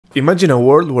Imagine a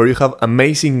world where you have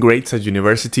amazing grades at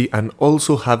university and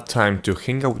also have time to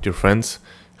hang out with your friends,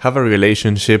 have a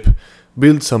relationship,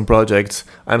 build some projects,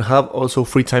 and have also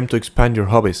free time to expand your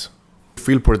hobbies. You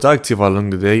feel productive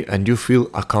along the day and you feel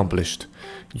accomplished.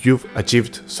 You've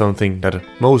achieved something that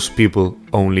most people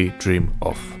only dream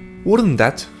of. Wouldn't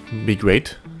that be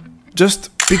great?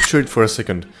 Just picture it for a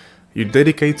second. You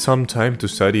dedicate some time to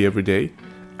study every day,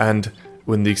 and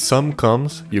when the exam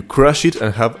comes, you crush it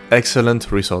and have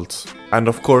excellent results. And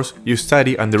of course, you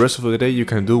study and the rest of the day you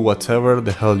can do whatever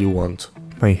the hell you want.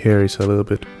 My hair is a little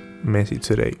bit messy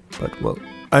today, but well.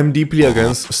 I'm deeply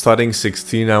against studying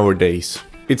 16-hour days.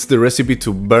 It's the recipe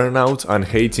to burnout and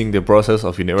hating the process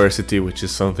of university, which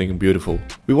is something beautiful.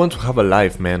 We want to have a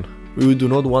life, man. We do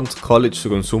not want college to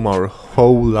consume our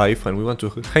whole life, and we want to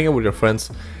hang out with your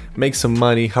friends, make some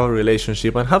money, have a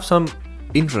relationship, and have some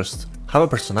interest, have a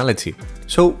personality.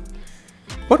 So,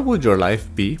 what would your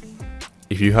life be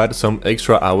if you had some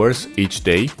extra hours each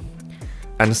day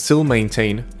and still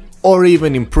maintain or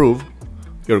even improve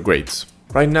your grades?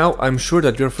 Right now, I'm sure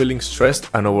that you're feeling stressed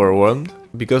and overwhelmed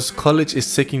because college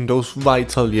is taking those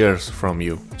vital years from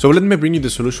you. So let me bring you the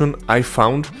solution I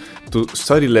found to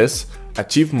study less,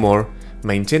 achieve more,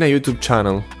 maintain a YouTube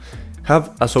channel,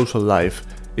 have a social life,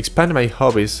 expand my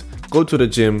hobbies, go to the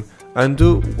gym, and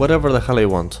do whatever the hell I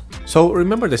want. So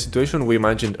remember the situation we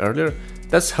imagined earlier?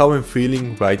 That's how I'm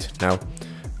feeling right now.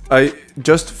 I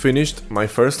just finished my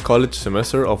first college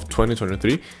semester of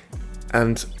 2023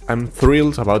 and I'm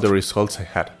thrilled about the results I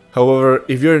had. However,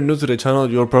 if you're new to the channel,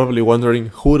 you're probably wondering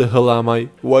who the hell am I,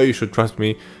 why you should trust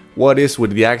me, what is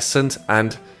with the accent,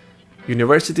 and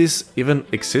universities even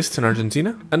exist in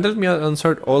Argentina? And let me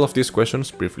answer all of these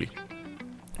questions briefly.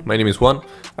 My name is Juan,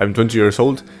 I'm 20 years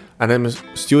old, and I'm a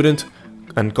student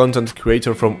and content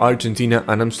creator from Argentina,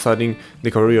 and I'm studying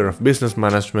the career of business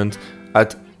management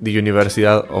at the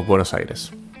Universidad of Buenos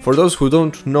Aires. For those who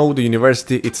don't know the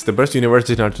university, it's the best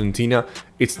university in Argentina,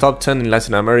 it's top 10 in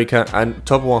Latin America, and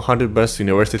top 100 best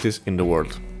universities in the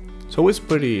world. So it's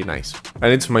pretty nice.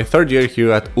 And it's my third year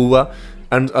here at UBA,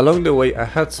 and along the way I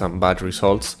had some bad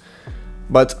results,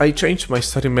 but I changed my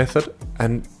study method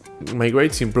and my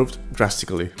grades improved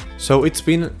drastically. So it's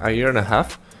been a year and a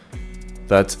half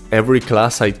that every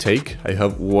class I take, I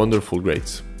have wonderful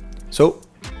grades. So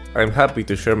I'm happy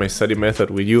to share my study method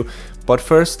with you, but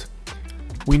first,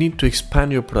 we need to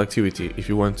expand your productivity if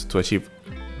you want to achieve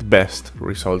the best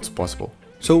results possible.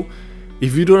 So,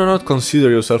 if you do not consider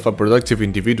yourself a productive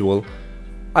individual,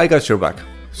 I got your back.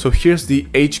 So here's the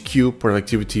HQ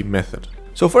productivity method.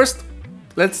 So first,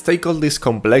 let's take all this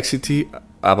complexity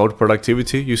about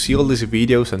productivity. You see all these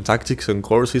videos and tactics and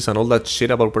courses and all that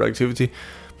shit about productivity,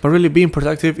 but really being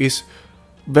productive is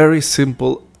very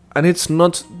simple and it's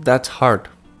not that hard.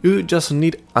 You just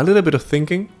need a little bit of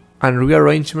thinking and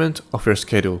rearrangement of your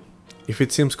schedule. If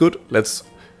it seems good, let's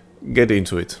get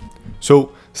into it.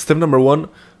 So, step number 1,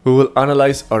 we will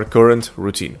analyze our current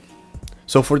routine.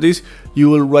 So for this, you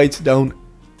will write down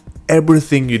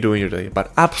everything you do in your day,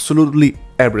 but absolutely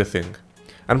everything.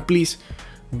 And please,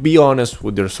 be honest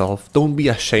with yourself. Don't be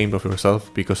ashamed of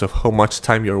yourself because of how much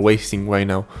time you're wasting right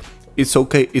now. It's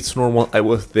okay, it's normal, I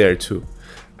was there too.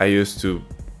 I used to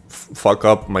fuck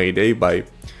up my day by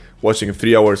watching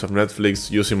 3 hours of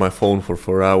Netflix, using my phone for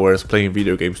 4 hours, playing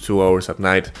video games 2 hours at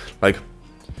night. Like,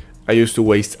 I used to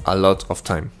waste a lot of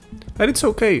time. And it's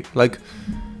okay, like,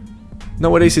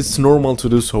 nowadays it's normal to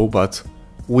do so, but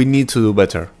we need to do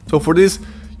better. So for this,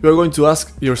 you are going to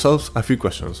ask yourselves a few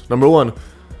questions. Number 1,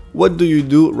 what do you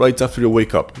do right after you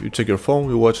wake up? You check your phone,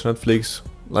 you watch Netflix.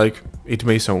 Like, it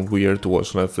may sound weird to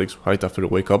watch Netflix right after you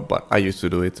wake up, but I used to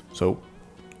do it, so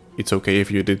it's okay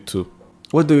if you did too.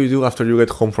 What do you do after you get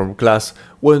home from class?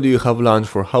 When do you have lunch?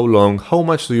 For how long? How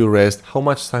much do you rest? How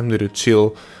much time do you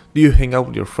chill? Do you hang out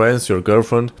with your friends, your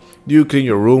girlfriend? Do you clean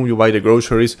your room? You buy the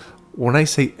groceries? When I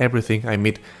say everything, I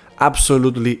mean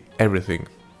absolutely everything.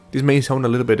 This may sound a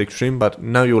little bit extreme, but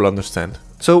now you will understand.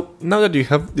 So, now that you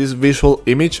have this visual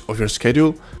image of your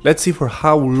schedule, let's see for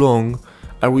how long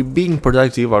are we being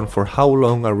productive and for how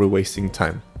long are we wasting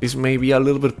time. This may be a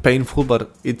little bit painful,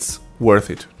 but it's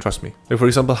worth it, trust me. Like for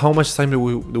example, how much time do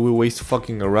we waste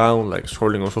fucking around, like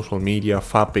scrolling on social media,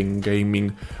 fapping,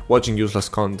 gaming, watching useless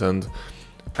content.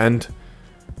 And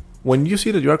when you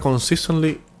see that you are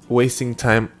consistently wasting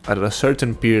time at a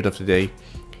certain period of the day,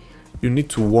 you need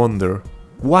to wonder,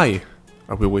 why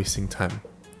are we wasting time?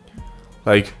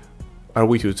 Like, are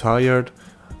we too tired?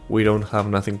 We don't have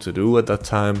nothing to do at that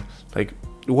time? Like,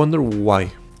 you wonder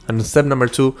why. And step number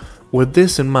 2, with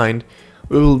this in mind,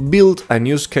 we will build a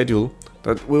new schedule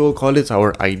that we will call it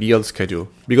our ideal schedule,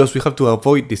 because we have to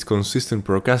avoid these consistent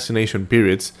procrastination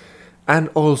periods and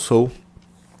also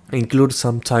include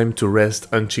some time to rest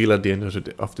and chill at the end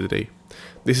of the day.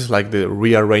 This is like the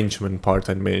rearrangement part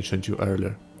I mentioned you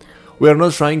earlier. We are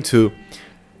not trying to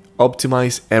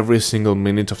optimize every single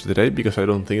minute of the day because I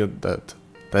don't think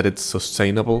that it's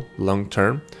sustainable long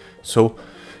term. So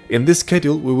in this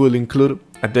schedule we will include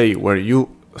a day where you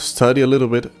study a little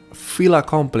bit, feel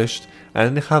accomplished,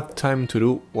 and have time to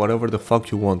do whatever the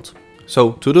fuck you want.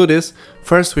 So to do this,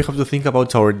 first we have to think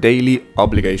about our daily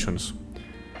obligations.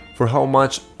 For how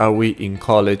much are we in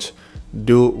college?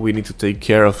 Do we need to take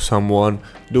care of someone?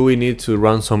 Do we need to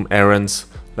run some errands?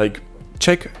 Like,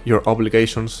 check your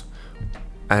obligations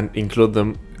and include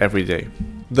them every day.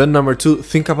 Then number 2,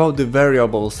 think about the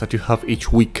variables that you have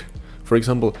each week. For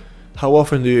example, how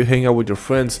often do you hang out with your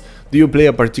friends? Do you play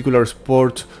a particular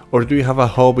sport? Or do you have a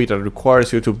hobby that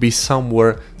requires you to be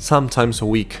somewhere sometimes a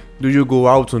week? Do you go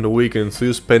out on the weekends? Do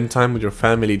you spend time with your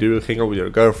family? Do you hang out with your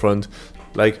girlfriend?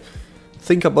 Like,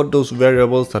 think about those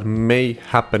variables that may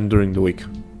happen during the week.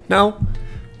 Now,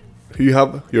 you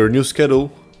have your new schedule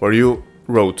where you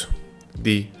wrote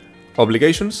the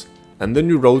obligations and then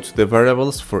you wrote the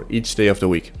variables for each day of the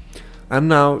week. And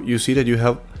now you see that you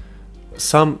have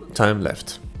some time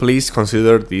left. Please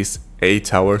consider these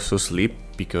 8 hours of sleep,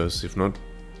 because if not,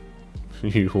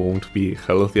 you won't be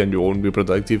healthy and you won't be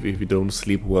productive if you don't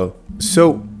sleep well.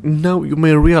 So now you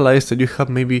may realize that you have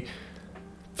maybe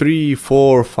 3,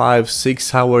 4, 5,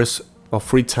 6 hours of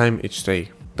free time each day.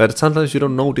 That sometimes you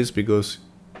don't notice because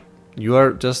you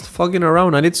are just fucking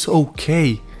around, and it's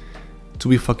okay to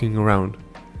be fucking around.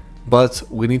 But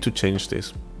we need to change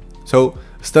this. So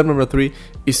step number 3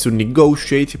 is to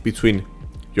negotiate between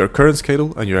your current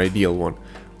schedule and your ideal one.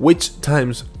 Which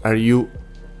times are you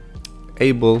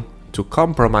able to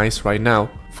compromise right now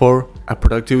for a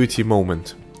productivity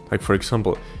moment? Like, for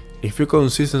example, if you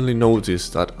consistently notice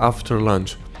that after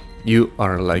lunch you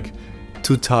are like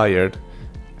too tired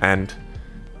and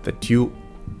that you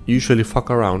usually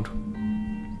fuck around,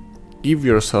 give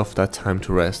yourself that time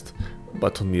to rest,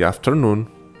 but on the afternoon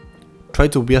try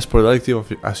to be as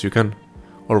productive as you can,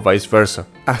 or vice versa.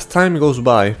 As time goes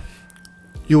by,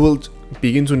 you will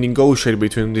begin to negotiate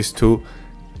between these two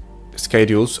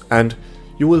schedules and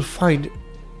you will find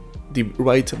the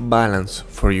right balance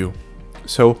for you.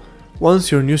 So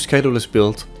once your new schedule is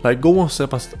built, like, go one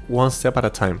step at a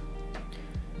time.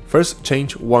 First,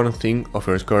 change one thing of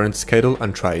your current schedule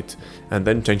and try it, and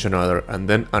then change another, and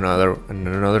then another, and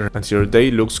another, until your day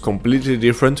looks completely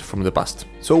different from the past.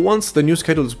 So once the new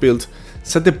schedule is built,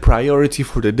 set the priority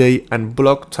for the day and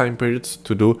block time periods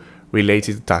to do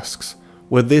related tasks.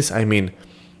 With this I mean,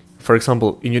 for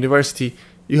example, in university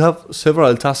you have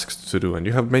several tasks to do and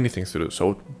you have many things to do,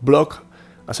 so block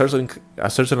a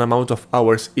certain amount of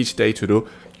hours each day to do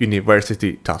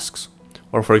university tasks.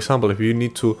 Or for example, if you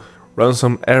need to run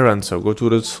some errands or go to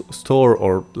the store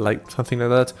or like something like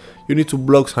that, you need to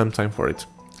block some time for it.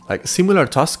 Like, similar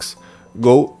tasks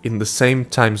go in the same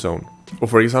time zone. Or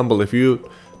for example, if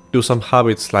you do some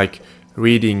habits like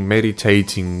reading,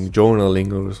 meditating,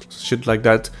 journaling or shit like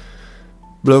that,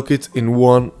 block it in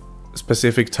one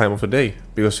specific time of the day,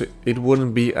 because it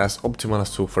wouldn't be as optimal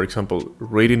as to, for example,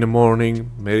 read in the morning,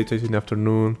 meditate in the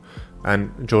afternoon, and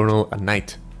journal at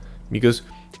night, because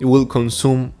it will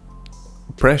consume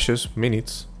precious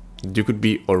minutes. You could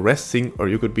be or resting or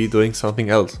you could be doing something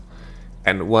else.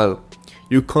 And while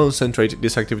you concentrate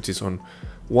these activities on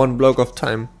one block of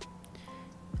time,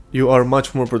 you are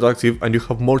much more productive and you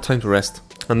have more time to rest.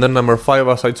 And then number 5,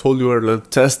 as I told you earlier,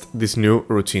 test this new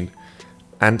routine.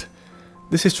 And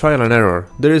this is trial and error.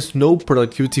 There is no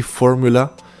productivity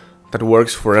formula that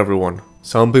works for everyone.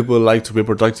 Some people like to be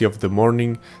productive in the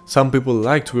morning, some people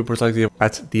like to be productive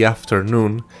at the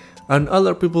afternoon, and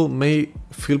other people may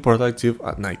feel productive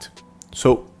at night.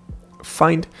 So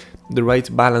find the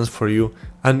right balance for you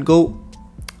and go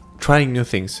trying new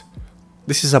things.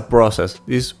 This is a process.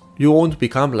 You won't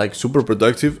become like super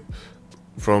productive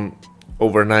from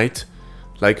overnight.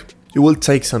 Like, you will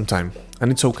take some time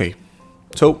and it's okay.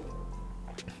 So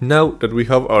now that we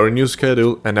have our new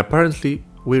schedule and apparently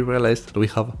we realized that we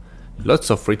have lots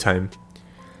of free time,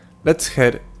 let's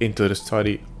head into the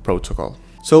study protocol.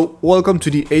 So welcome to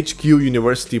the HQ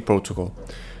University protocol.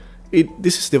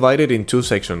 This is divided in 2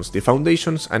 sections, the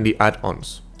foundations and the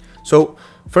add-ons. So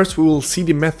first we will see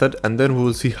the method and then we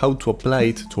will see how to apply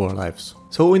it to our lives.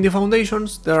 So in the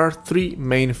foundations there are 3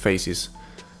 main phases: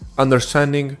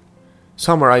 understanding,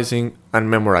 summarizing, and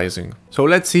memorizing. So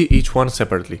let's see each one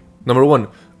separately. Number 1,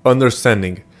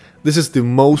 understanding. This is the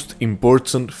most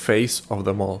important phase of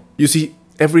them all. You see,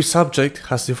 every subject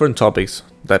has different topics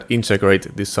that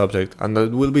integrate this subject and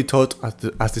that will be taught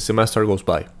as the semester goes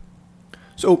by.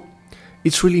 So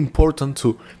it's really important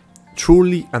to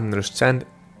truly understand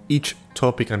each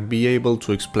topic and be able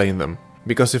to explain them.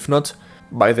 Because if not,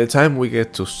 by the time we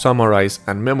get to summarize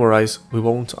and memorize, we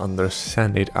won't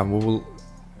understand it and we will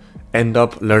end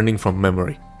up learning from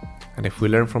memory. And if we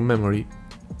learn from memory,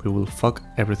 we will fuck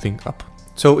everything up.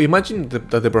 So imagine that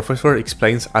the professor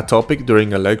explains a topic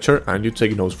during a lecture and you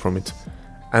take notes from it.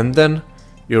 And then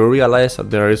you realize that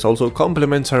there is also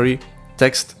complementary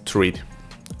text to read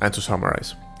and to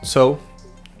summarize. So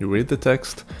you read the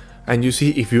text and you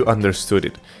see if you understood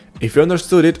it. If you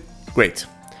understood it, great.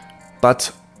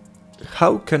 But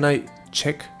how can I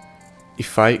check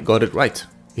if I got it right?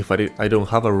 If I don't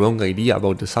have a wrong idea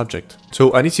about the subject?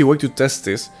 So an easy way to test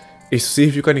this is to see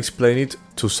if you can explain it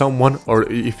to someone or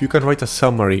if you can write a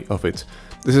summary of it.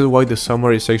 This is why the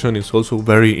summary section is also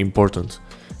very important.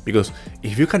 Because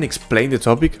if you can explain the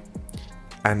topic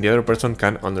and the other person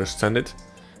can understand it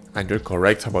and you're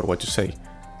correct about what you say,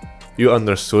 you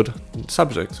understood the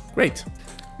subject, great.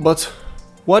 But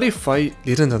what if I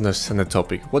didn't understand the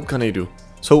topic? What can I do?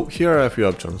 So here are a few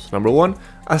options. Number one,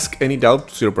 ask any doubt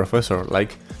to your professor.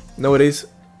 Like nowadays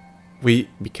we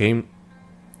became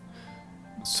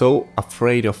so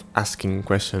afraid of asking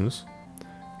questions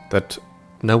that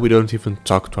now we don't even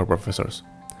talk to our professors.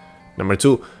 Number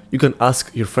two, you can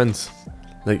ask your friends.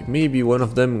 Like maybe one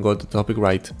of them got the topic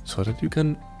right so that you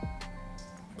can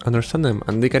understand them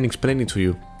and they can explain it to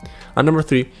you. And number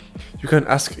three, you can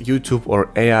ask YouTube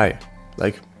or AI.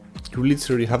 Like you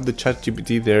literally have the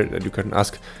ChatGPT there that you can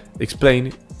ask,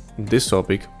 explain this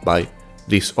topic by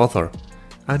this author,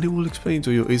 and it will explain it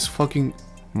to you. It's fucking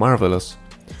marvelous.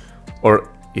 Or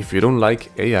if you don't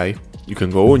like AI, you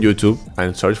can go on YouTube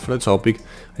and search for the topic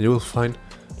and you will find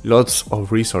lots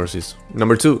of resources.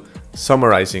 Number two,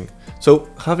 summarizing. So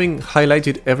having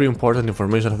highlighted every important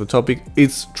information of the topic,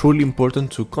 it's truly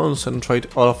important to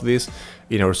concentrate all of this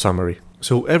in our summary.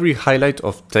 So every highlight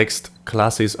of text,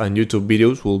 classes and YouTube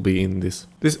videos will be in this.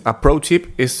 This pro tip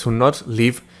is to not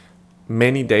leave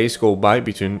many days go by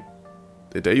between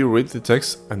the day you read the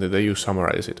text and the day you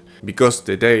summarize it. Because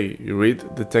the day you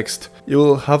read the text, you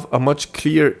will have a much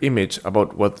clearer image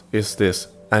about what is this,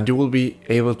 and you will be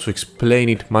able to explain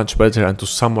it much better and to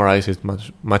summarize it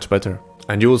much better.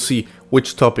 And you will see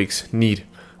which topics need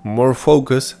more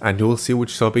focus and you will see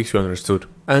which topics you understood.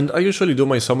 And I usually do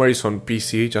my summaries on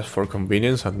PC just for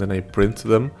convenience and then I print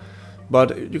them,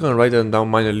 but you can write them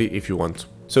down manually if you want.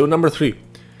 So number three,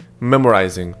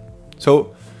 memorizing.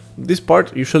 So this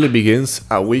part usually begins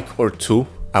a week or two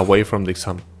away from the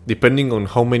exam, depending on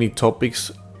how many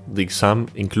topics the exam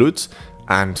includes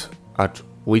and at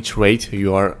which rate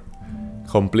you are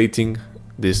completing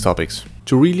these topics.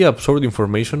 To really absorb the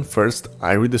information, first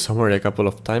I read the summary a couple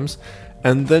of times,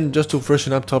 and then just to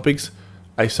freshen up topics,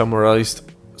 I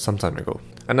summarized some time ago.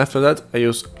 And after that, I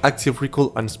use active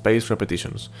recall and spaced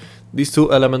repetitions. These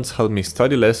two elements help me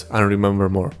study less and remember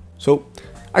more. So,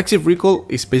 active recall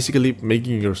is basically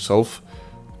making yourself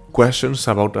questions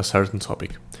about a certain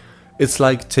topic. It's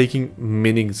like taking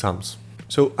mini exams.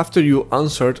 So, after you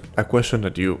answered a question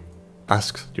that you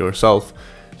asked yourself,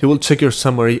 you will check your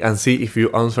summary and see if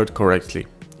you answered correctly.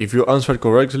 If you answered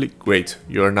correctly, great,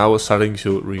 you are now starting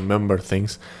to remember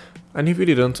things. And if you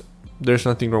didn't, there's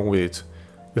nothing wrong with it.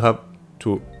 You have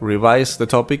to revise the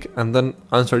topic and then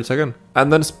answer it again.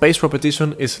 And then spaced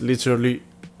repetition is literally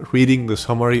reading the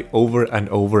summary over and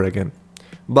over again.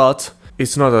 But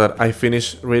it's not that I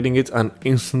finish reading it and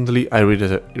instantly I read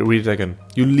it again.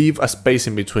 You leave a space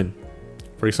in between.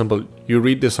 For example, you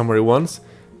read the summary once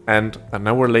and an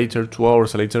hour later, 2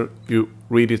 hours later, you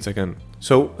read it again.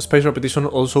 So spaced repetition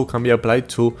also can be applied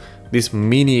to these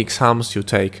mini exams you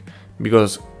take,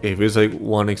 because if you take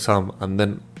one exam and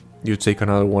then you take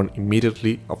another one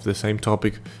immediately of the same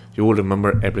topic, you will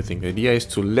remember everything. The idea is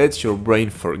to let your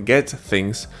brain forget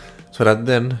things so that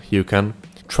then you can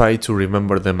try to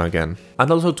remember them again. And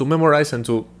also to memorize and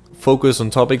to focus on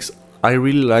topics, I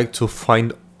really like to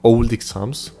find old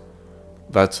exams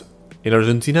that in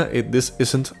Argentina this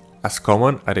isn't as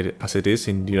common as it is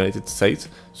in the United States,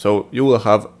 so you will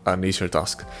have an easier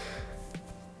task.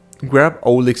 Grab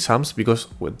old exams, because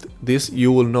with this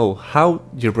you will know how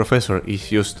your professor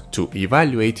is used to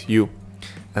evaluate you,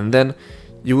 and then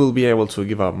you will be able to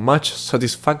give a much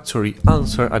satisfactory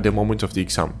answer at the moment of the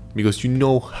exam, because you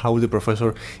know how the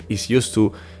professor is used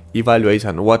to evaluate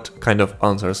and what kind of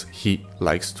answers he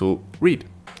likes to read.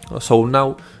 So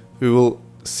now we will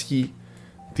see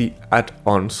the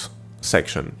add-ons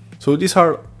section. So these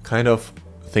are kind of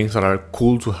things that are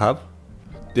cool to have.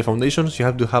 The foundations, you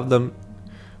have to have them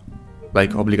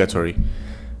like obligatory.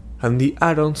 And the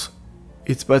add-ons,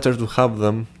 it's better to have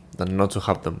them than not to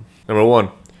have them. Number one,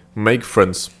 make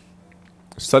friends.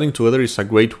 studying together is a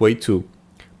great way to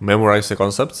memorize the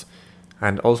concepts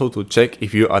and also to check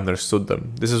if you understood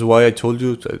them. This is why I told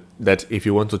you that if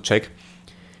you want to check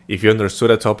if you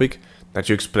understood a topic, that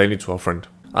you explain it to a friend.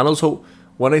 And also,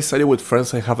 when I study with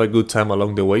friends, I have a good time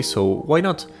along the way, so why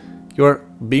not? You are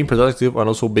being productive and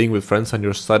also being with friends, and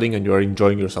you're studying and you're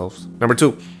enjoying yourselves. Number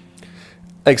 2,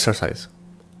 exercise.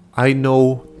 I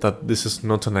know that this is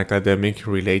not an academic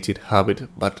related habit,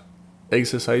 but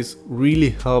exercise really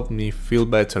helped me feel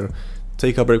better,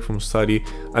 take a break from study,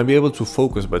 and be able to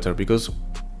focus better, because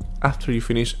after you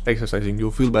finish exercising, you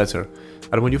feel better.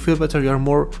 And when you feel better, you are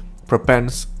more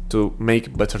propense to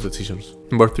make better decisions.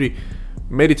 Number 3,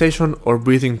 meditation or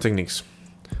breathing techniques.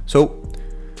 So,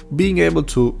 being able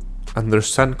to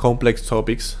understand complex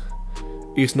topics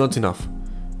is not enough,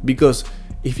 because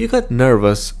if you get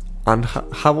nervous and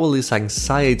have all this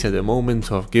anxiety at the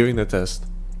moment of giving the test,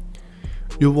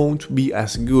 you won't be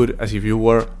as good as if you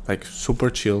were like super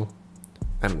chill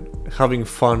and having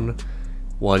fun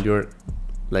while you're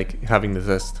like having the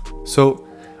test. So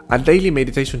a daily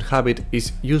meditation habit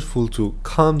is useful to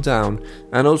calm down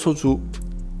and also to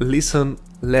listen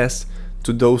less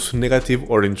to those negative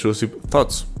or intrusive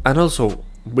thoughts. And also,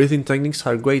 breathing techniques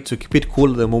are great to keep it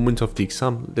cool at the moment of the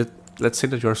exam. Let's say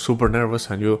that you are super nervous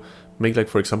and you make, like,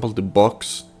 for example, the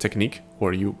box technique,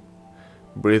 where you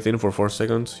breathe in for 4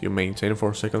 seconds, you maintain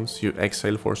 4 seconds, you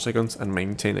exhale 4 seconds and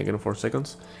maintain again 4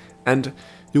 seconds. And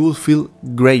you will feel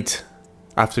great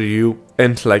after you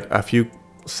end like a few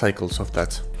cycles of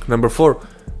that. Number 4,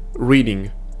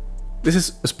 reading. This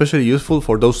is especially useful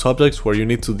for those subjects where you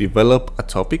need to develop a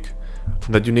topic,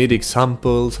 that you need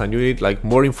examples and you need like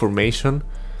more information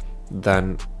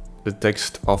than the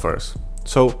text offers.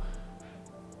 So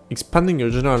expanding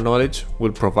your general knowledge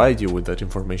will provide you with that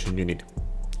information you need,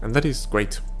 and that is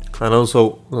great. And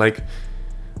also, like,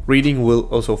 reading will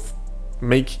also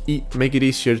make it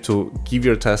easier to give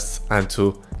your tests and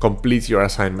to complete your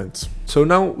assignments. So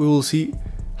now we will see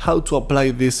how to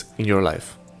apply this in your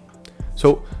life.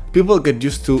 So people get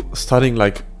used to studying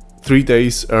like 3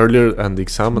 days earlier than the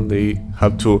exam, and they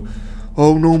have to,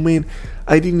 oh no man,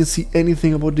 I didn't see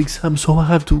anything about the exam, so I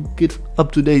have to get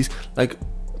up to date. Like,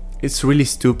 it's really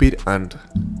stupid and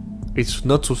it's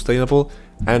not sustainable,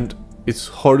 and it's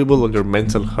horrible on your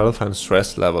mental health and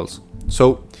stress levels.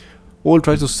 So we'll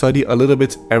try to study a little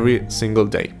bit every single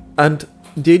day. And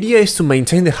the idea is to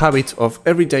maintain the habit of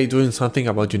every day doing something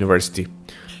about university.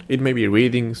 It may be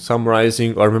reading,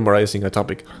 summarizing, or memorizing a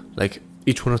topic. Like,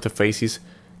 each one of the phases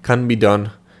can be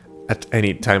done at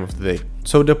any time of the day.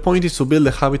 So the point is to build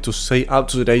the habit to stay up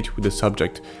to date with the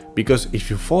subject, because if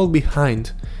you fall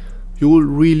behind, you will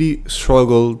really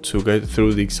struggle to get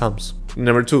through the exams.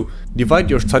 Number 2, divide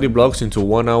your study blocks into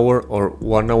 1 hour or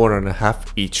 1 hour and a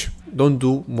half each. Don't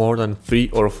do more than 3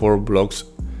 or 4 blocks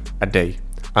a day,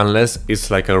 unless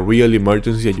it's like a real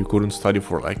emergency and you couldn't study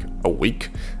for like a week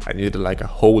and you need like a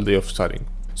whole day of studying.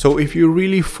 So if you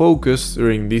really focus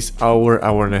during this hour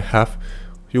and a half,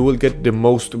 you will get the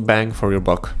most bang for your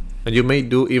buck. And you may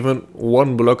do even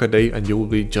 1 block a day and you will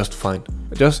be just fine.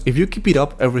 Just if you keep it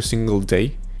up every single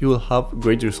day, you will have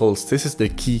great results. This is the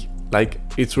key. Like,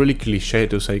 it's really cliche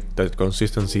to say that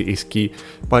consistency is key,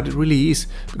 but it really is,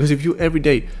 because if you every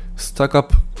day stack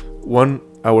up 1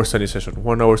 hour study session,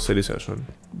 1 hour study session,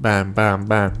 bam, bam,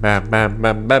 bam, bam, bam,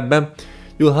 bam, bam, bam,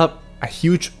 you'll have a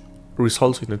huge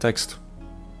result in the test.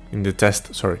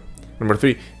 Number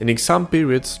 3, in exam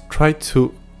periods, try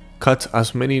to cut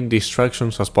as many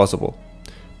distractions as possible,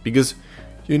 because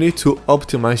you need to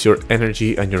optimize your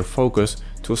energy and your focus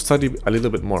to study a little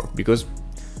bit more, because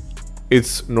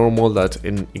it's normal that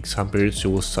in exam periods you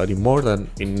will study more than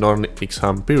in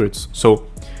non-exam periods. So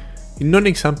in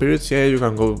non-exam periods, yeah, you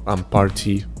can go and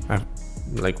party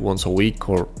like once a week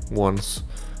or once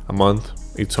a month,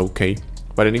 it's okay.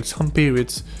 But in exam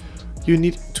periods, you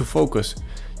need to focus.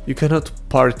 You cannot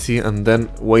party and then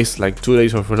waste like 2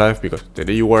 days of your life, because the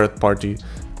day you were at party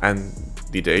and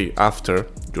the day after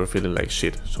you're feeling like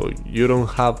shit. So you don't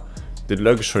have the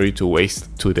luxury to waste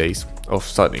 2 days of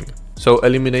studying. So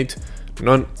eliminate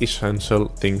non-essential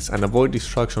things and avoid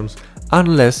distractions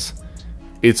unless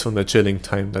it's on the chilling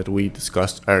time that we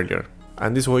discussed earlier.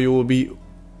 And this way you will be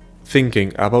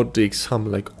thinking about the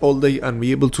exam like all day and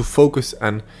be able to focus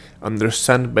and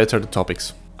understand better the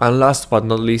topics. And last but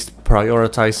not least,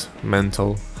 prioritize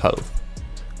mental health.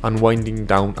 Unwinding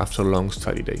down after long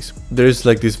study days. There is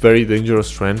like this very dangerous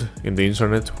trend in the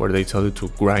internet where they tell you to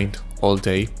grind all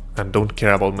day and don't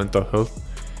care about mental health.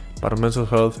 But mental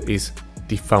health is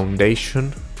the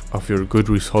foundation of your good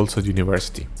results at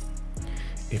university.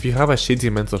 If you have a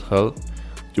shitty mental health,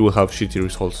 you will have shitty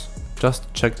results.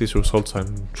 Just check these results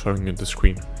I'm showing you on the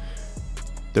screen.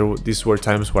 These were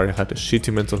times where I had a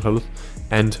shitty mental health,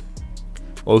 and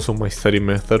also my study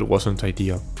method wasn't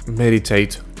ideal.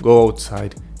 Meditate, go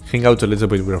outside, hang out a little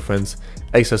bit with your friends,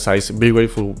 exercise, be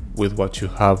grateful with what you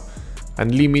have,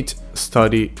 and limit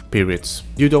study periods.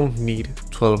 You don't need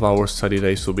 12-hour study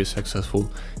days to be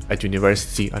successful at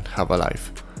university and have a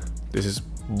life. This is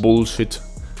bullshit.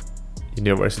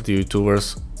 University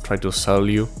YouTubers try to sell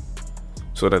you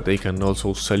so that they can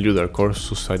also sell you their course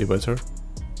to study better.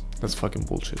 That's fucking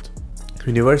bullshit.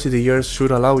 University years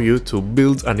should allow you to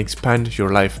build and expand your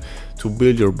life, to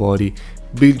build your body,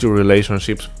 build your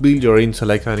relationships, build your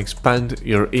intellect, and expand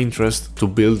your interest to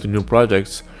build new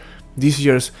projects. These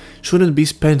years shouldn't be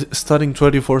spent studying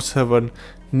 24/7,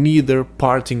 neither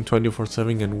partying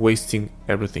 24/7 and wasting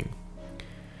everything.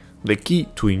 The key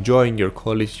to enjoying your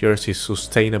college years is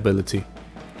sustainability.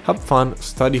 Have fun,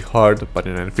 study hard, but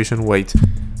in an efficient way,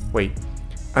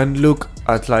 and look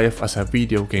at life as a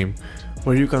video game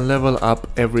where you can level up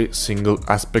every single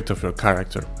aspect of your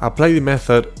character. Apply the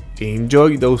method,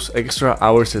 enjoy those extra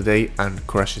hours a day, and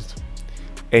crush it.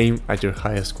 Aim at your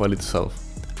highest quality self.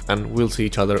 And we'll see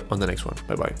each other on the next one.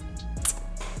 Bye bye.